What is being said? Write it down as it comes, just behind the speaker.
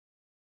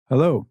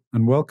Hello,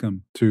 and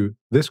welcome to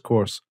this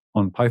course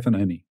on Python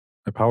Any,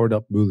 a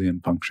powered-up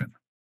Boolean function.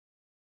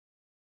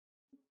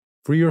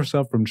 Free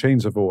yourself from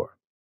chains of OR.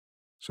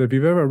 So if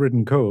you've ever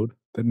written code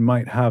that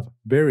might have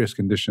various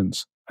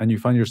conditions and you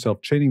find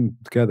yourself chaining them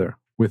together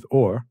with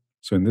OR,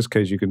 so in this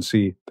case you can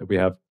see that we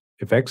have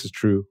if X is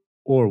true,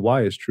 or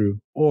Y is true,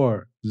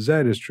 or Z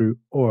is true,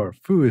 or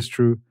foo is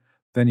true,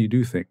 then you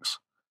do things.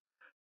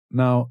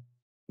 Now,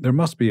 there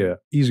must be an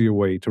easier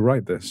way to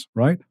write this,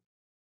 right?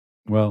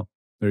 Well,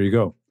 there you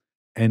go.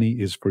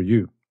 Any is for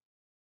you.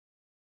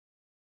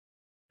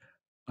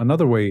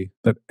 Another way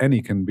that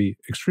any can be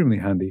extremely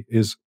handy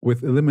is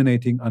with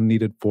eliminating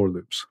unneeded for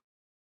loops.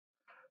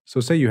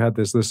 So say you had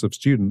this list of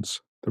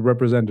students that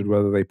represented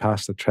whether they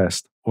passed the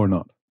test or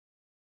not.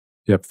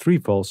 You have 3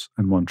 false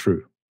and 1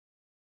 true.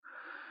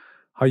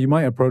 How you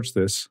might approach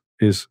this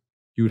is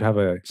you would have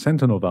a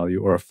sentinel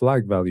value or a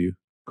flag value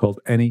called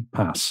any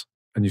pass,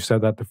 and you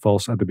set that to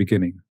false at the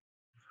beginning.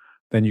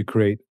 Then you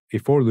create a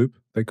for loop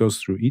that goes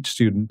through each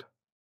student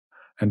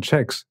and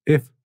checks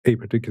if a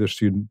particular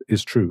student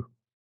is true.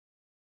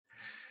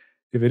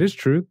 If it is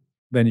true,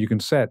 then you can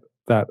set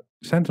that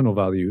sentinel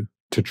value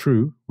to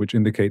true, which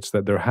indicates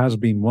that there has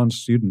been one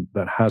student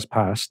that has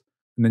passed,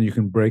 and then you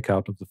can break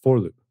out of the for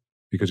loop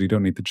because you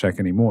don't need to check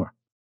anymore.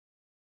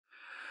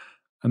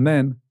 And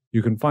then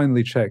you can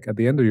finally check at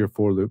the end of your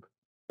for loop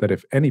that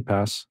if any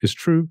pass is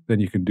true, then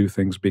you can do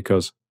things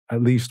because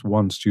at least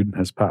one student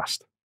has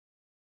passed.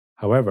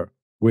 However,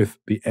 with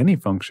the any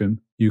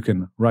function, you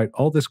can write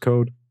all this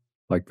code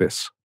like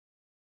this.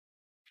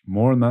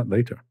 More on that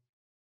later.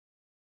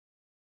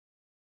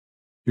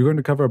 You're going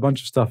to cover a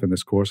bunch of stuff in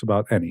this course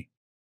about any,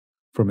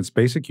 from its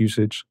basic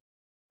usage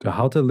to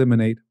how to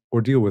eliminate or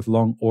deal with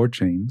long OR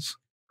chains.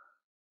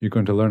 You're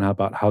going to learn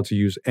about how to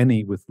use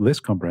any with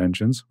list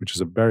comprehensions, which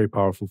is a very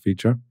powerful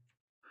feature.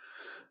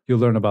 You'll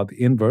learn about the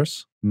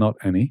inverse, not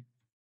any.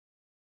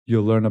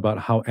 You'll learn about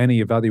how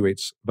any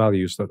evaluates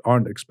values that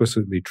aren't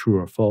explicitly true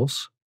or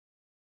false.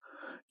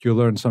 You'll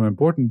learn some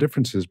important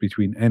differences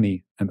between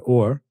any and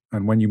OR,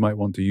 and when you might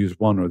want to use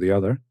one or the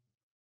other.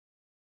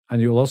 And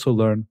you'll also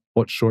learn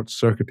what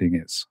short-circuiting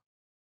is.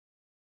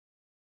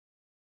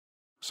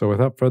 So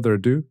without further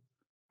ado,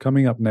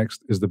 coming up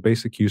next is the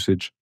basic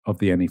usage of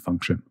the any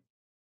function.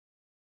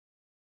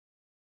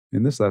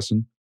 In this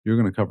lesson, you're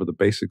going to cover the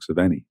basics of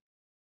any.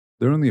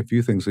 There are only a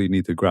few things that you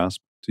need to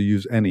grasp to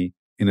use any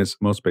in its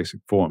most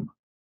basic form.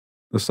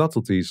 The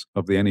subtleties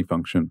of the any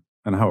function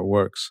and how it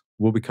works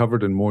will be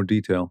covered in more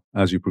detail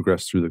as you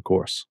progress through the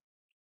course.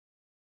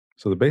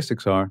 So the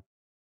basics are,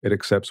 it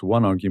accepts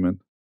one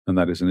argument, and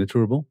that is an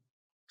iterable.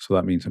 So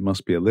that means it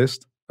must be a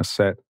list, a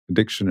set, a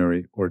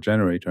dictionary, or a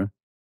generator.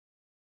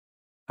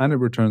 And it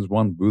returns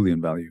one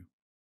Boolean value.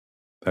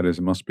 That is,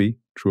 it must be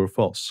true or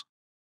false.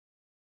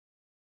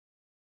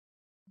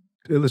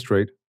 To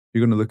illustrate,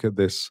 you're going to look at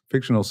this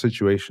fictional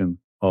situation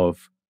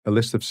of a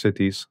list of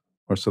cities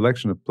or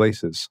selection of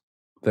places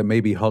that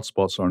may be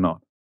hotspots or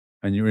not.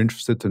 And you're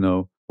interested to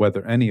know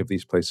whether any of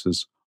these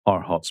places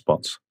are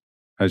hotspots.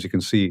 As you can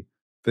see,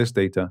 this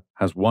data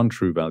has one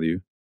true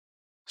value.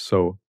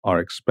 So our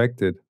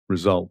expected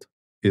result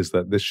is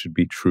that this should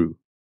be true.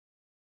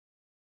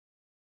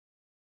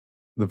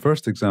 The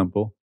first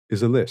example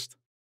is a list.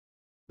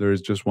 There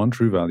is just one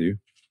true value.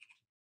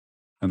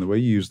 And the way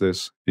you use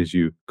this is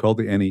you call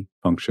the any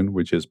function,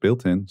 which is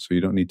built in, so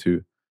you don't need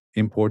to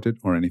import it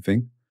or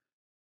anything.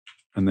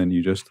 And then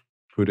you just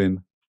put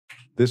in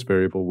this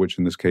variable, which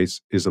in this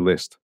case is a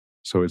list,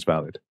 so it's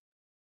valid.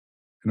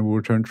 And it will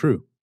return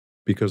true,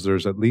 because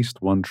there's at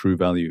least one true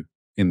value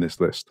in this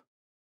list.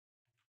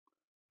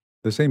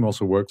 The same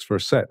also works for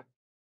a set.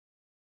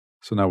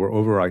 So now we're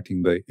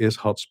overwriting the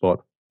isHotspot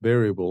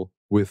variable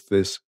with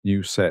this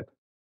new set,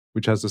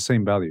 which has the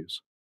same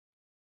values.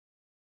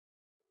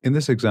 In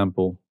this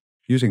example,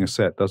 using a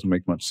set doesn't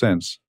make much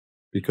sense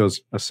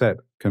because a set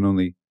can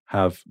only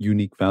have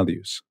unique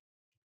values.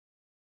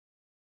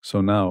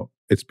 So now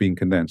it's being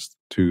condensed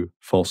to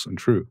false and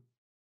true.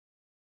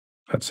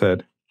 That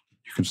said,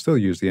 you can still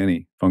use the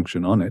any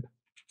function on it.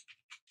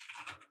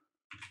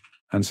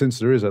 And since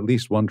there is at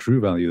least one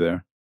true value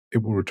there,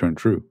 it will return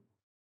true.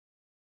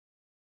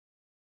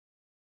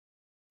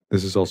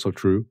 This is also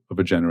true of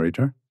a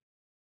generator,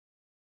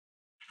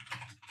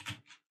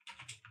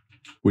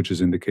 which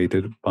is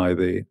indicated by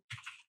the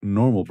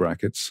normal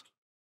brackets.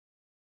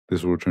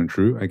 This will return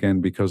true,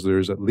 again, because there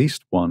is at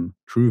least one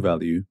true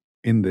value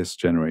in this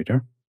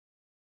generator.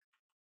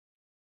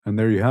 And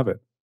there you have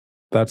it.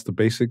 That's the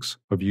basics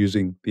of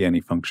using the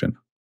any function.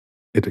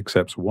 It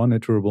accepts one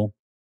iterable,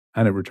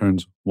 and it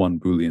returns one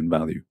Boolean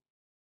value.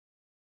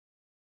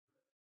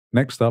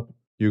 Next up,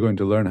 you're going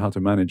to learn how to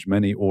manage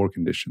many OR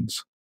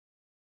conditions.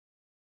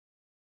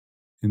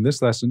 In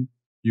this lesson,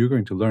 you're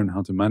going to learn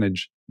how to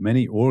manage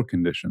many OR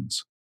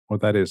conditions, or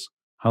that is,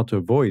 how to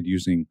avoid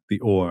using the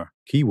OR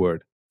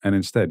keyword and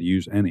instead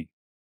use any.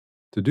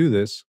 To do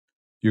this,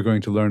 you're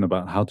going to learn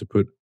about how to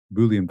put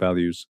Boolean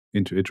values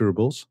into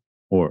iterables,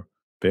 or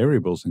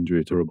variables into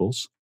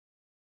iterables.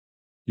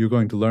 You're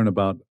going to learn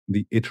about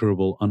the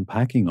iterable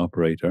unpacking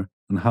operator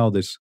on how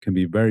this can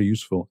be very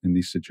useful in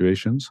these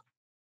situations.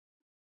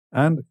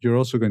 And you're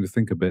also going to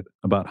think a bit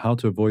about how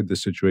to avoid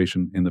this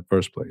situation in the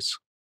first place.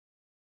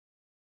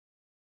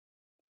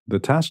 The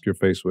task you're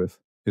faced with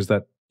is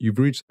that you've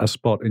reached a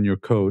spot in your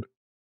code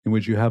in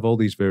which you have all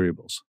these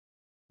variables,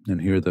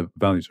 and here the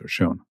values are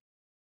shown.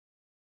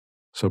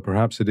 So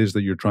perhaps it is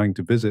that you're trying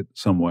to visit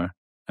somewhere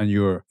and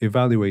you're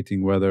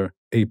evaluating whether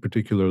a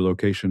particular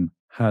location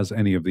has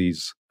any of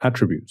these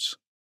attributes,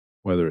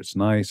 whether it's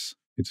nice,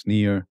 it's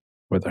near,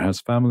 whether it has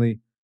family.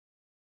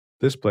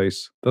 This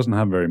place doesn't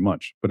have very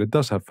much, but it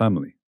does have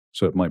family,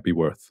 so it might be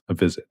worth a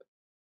visit.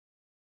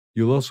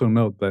 You'll also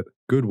note that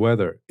good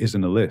weather is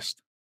in a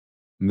list,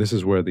 and this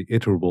is where the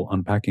iterable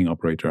unpacking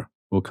operator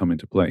will come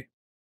into play.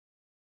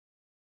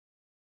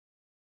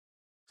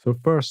 So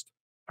first,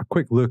 a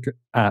quick look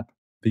at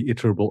the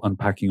iterable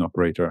unpacking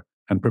operator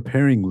and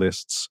preparing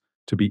lists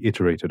to be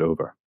iterated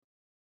over.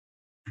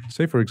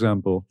 Say, for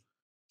example,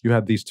 you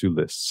had these two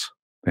lists.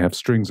 They have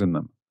strings in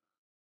them.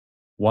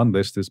 One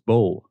list is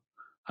bowl,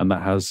 and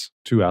that has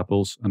 2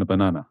 apples and a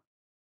banana.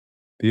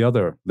 The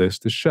other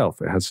list is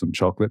shelf. It has some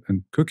chocolate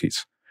and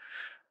cookies.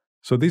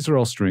 So these are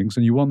all strings,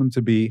 and you want them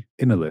to be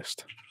in a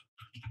list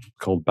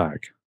called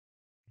bag.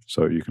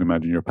 So you can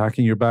imagine you're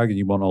packing your bag and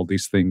you want all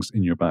these things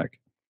in your bag.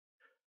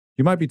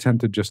 You might be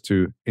tempted just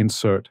to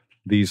insert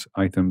these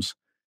items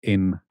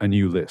in a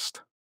new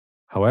list.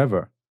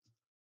 However,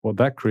 what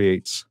that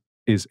creates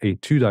is a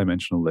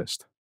 2-dimensional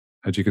list.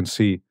 As you can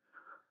see,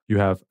 you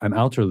have an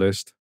outer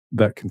list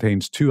that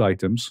contains 2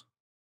 items,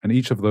 and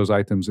each of those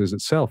items is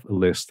itself a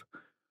list,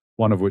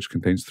 one of which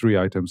contains 3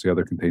 items, the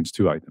other contains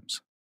 2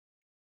 items.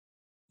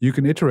 You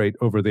can iterate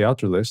over the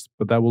outer list,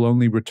 but that will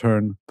only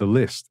return the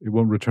list. It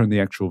won't return the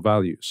actual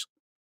values.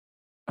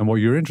 And what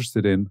you're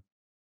interested in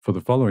for the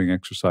following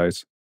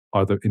exercise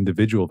are the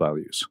individual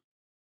values.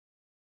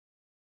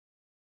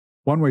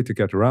 One way to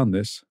get around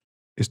this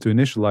is to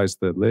initialize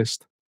the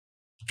list,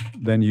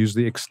 then use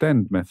the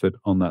extend method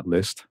on that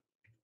list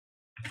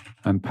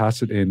and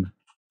pass it in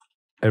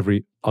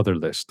every other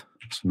list.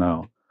 So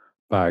now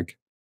bag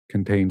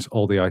contains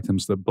all the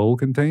items that bowl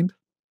contained.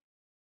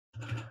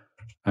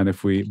 And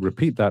if we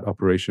repeat that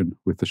operation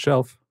with the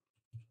shelf,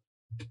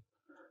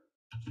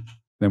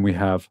 then we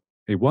have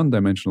a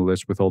 1-dimensional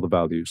list with all the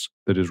values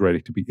that is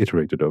ready to be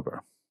iterated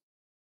over.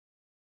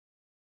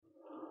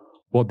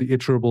 What the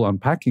iterable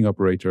unpacking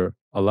operator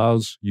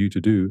allows you to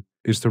do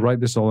is to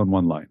write this all in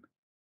one line.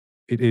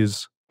 It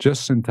is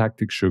just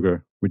syntactic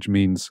sugar, which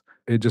means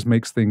it just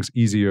makes things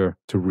easier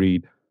to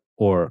read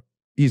or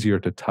easier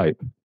to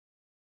type.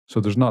 So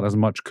there's not as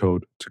much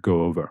code to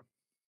go over.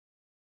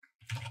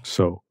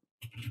 So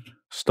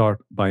start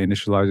by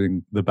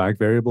initializing the bag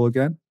variable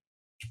again.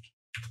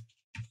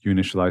 You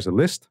initialize a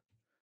list.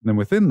 And then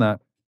within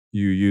that,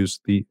 you use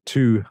the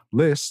 2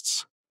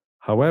 lists.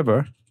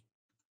 However,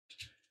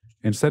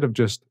 instead of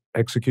just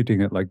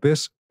executing it like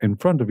this, in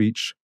front of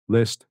each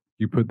list,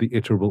 you put the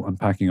iterable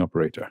unpacking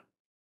operator.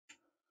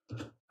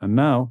 And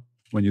now,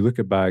 when you look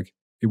at bag,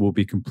 it will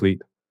be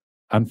complete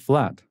and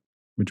flat,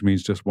 which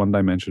means just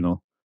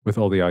 1-dimensional with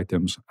all the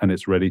items, and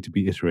it's ready to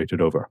be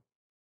iterated over.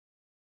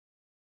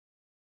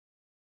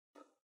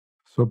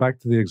 So back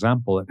to the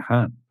example at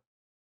hand.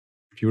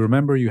 If you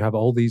remember, you have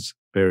all these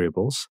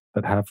variables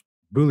that have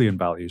Boolean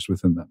values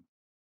within them.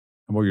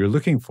 And what you're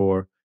looking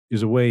for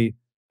is a way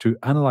to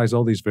analyze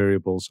all these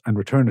variables and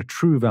return a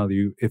true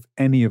value if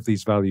any of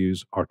these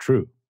values are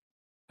true.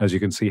 As you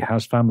can see,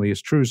 has family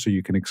is true, so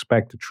you can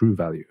expect a true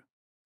value.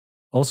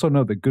 Also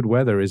note that good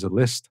weather is a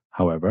list,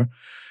 however,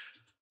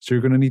 so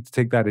you're going to need to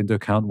take that into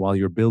account while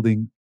you're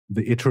building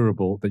the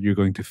iterable that you're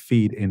going to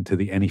feed into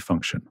the any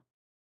function.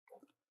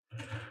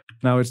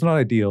 Now, it's not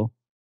ideal,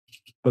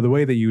 but the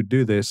way that you would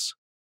do this,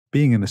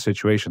 being in the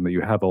situation that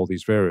you have all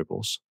these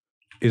variables,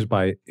 is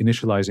by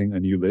initializing a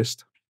new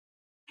list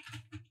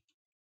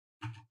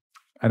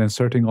and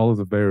inserting all of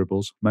the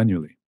variables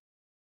manually.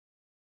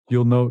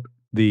 You'll note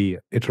the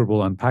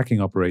iterable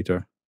unpacking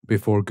operator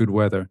before good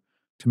weather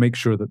to make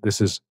sure that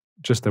this is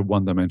just a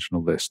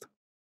 1-dimensional list.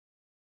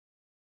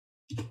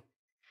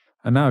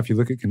 And now if you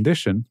look at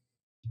condition,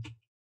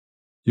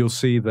 you'll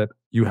see that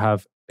you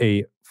have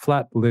a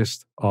flat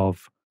list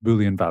of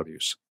Boolean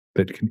values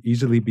that can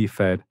easily be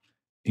fed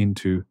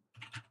into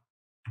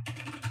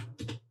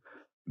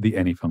the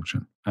any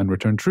function and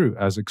return true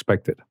as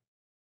expected.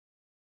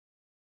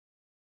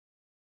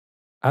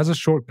 As a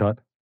shortcut,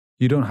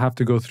 you don't have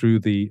to go through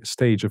the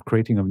stage of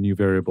creating a new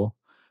variable,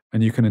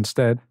 and you can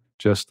instead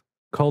just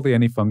call the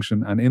any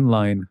function and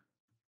inline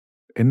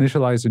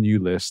initialize a new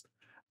list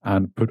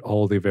and put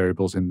all the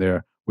variables in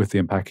there with the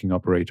unpacking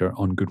operator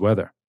on good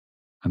weather,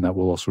 and that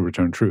will also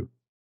return true.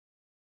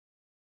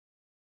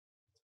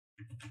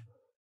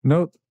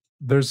 Note,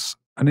 there's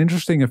an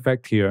interesting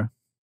effect here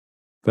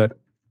that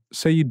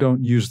say you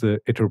don't use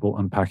the iterable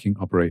unpacking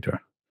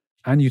operator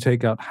and you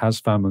take out has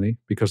family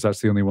because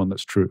that's the only one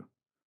that's true.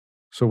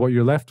 So what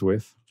you're left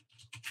with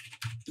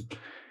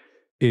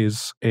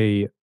is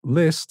a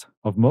list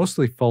of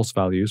mostly false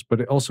values,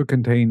 but it also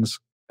contains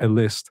a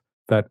list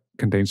that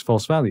contains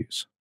false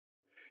values.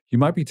 You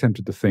might be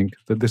tempted to think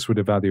that this would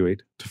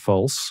evaluate to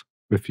false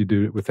if you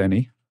do it with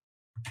any,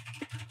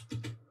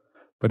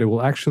 but it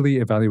will actually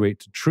evaluate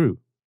to true.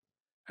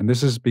 And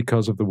this is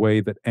because of the way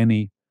that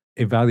any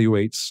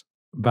evaluates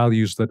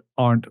values that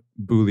aren't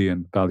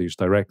Boolean values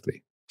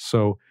directly.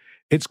 So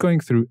it's going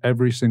through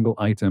every single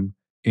item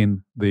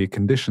in the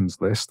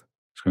conditions list.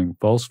 It's going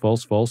false,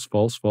 false, false,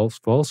 false, false,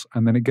 false,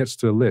 and then it gets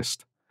to a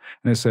list.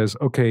 And it says,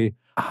 okay,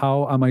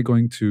 how am I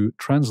going to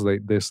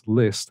translate this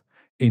list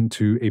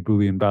into a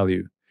Boolean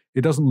value?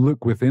 It doesn't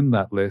look within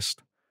that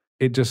list.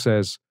 It just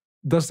says,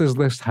 does this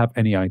list have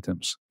any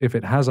items? If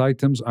it has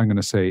items, I'm going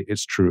to say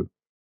it's true.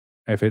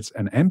 If it's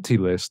an empty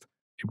list,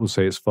 it will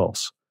say it's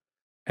false.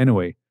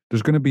 Anyway,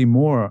 there's going to be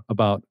more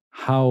about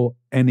how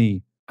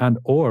any and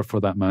or, for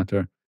that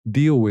matter,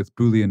 deal with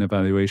Boolean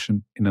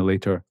evaluation in a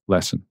later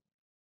lesson.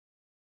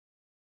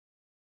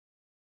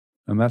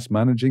 And that's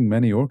managing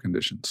many or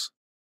conditions.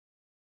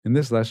 In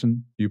this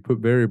lesson, you put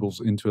variables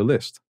into a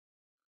list.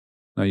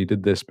 Now, you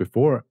did this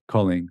before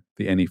calling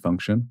the any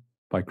function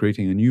by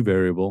creating a new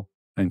variable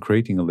and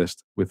creating a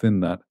list within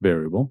that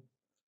variable.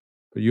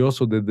 But you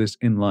also did this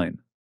inline,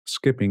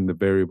 skipping the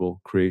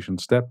variable creation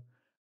step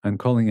and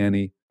calling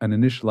any and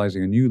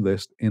initializing a new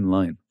list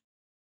inline.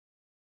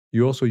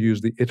 You also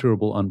use the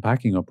iterable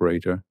unpacking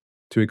operator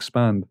to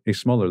expand a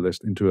smaller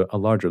list into a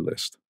larger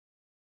list.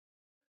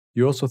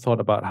 You also thought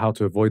about how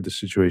to avoid the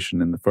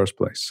situation in the first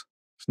place.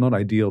 It's not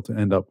ideal to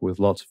end up with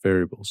lots of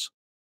variables.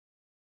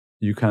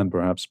 You can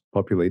perhaps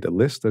populate a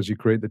list as you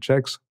create the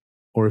checks,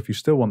 or if you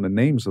still want the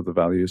names of the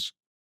values,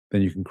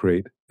 then you can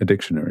create a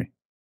dictionary.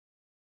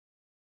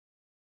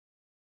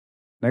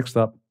 Next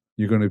up,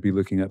 you're going to be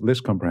looking at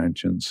list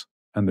comprehensions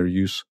and their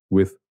use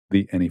with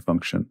the any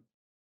function.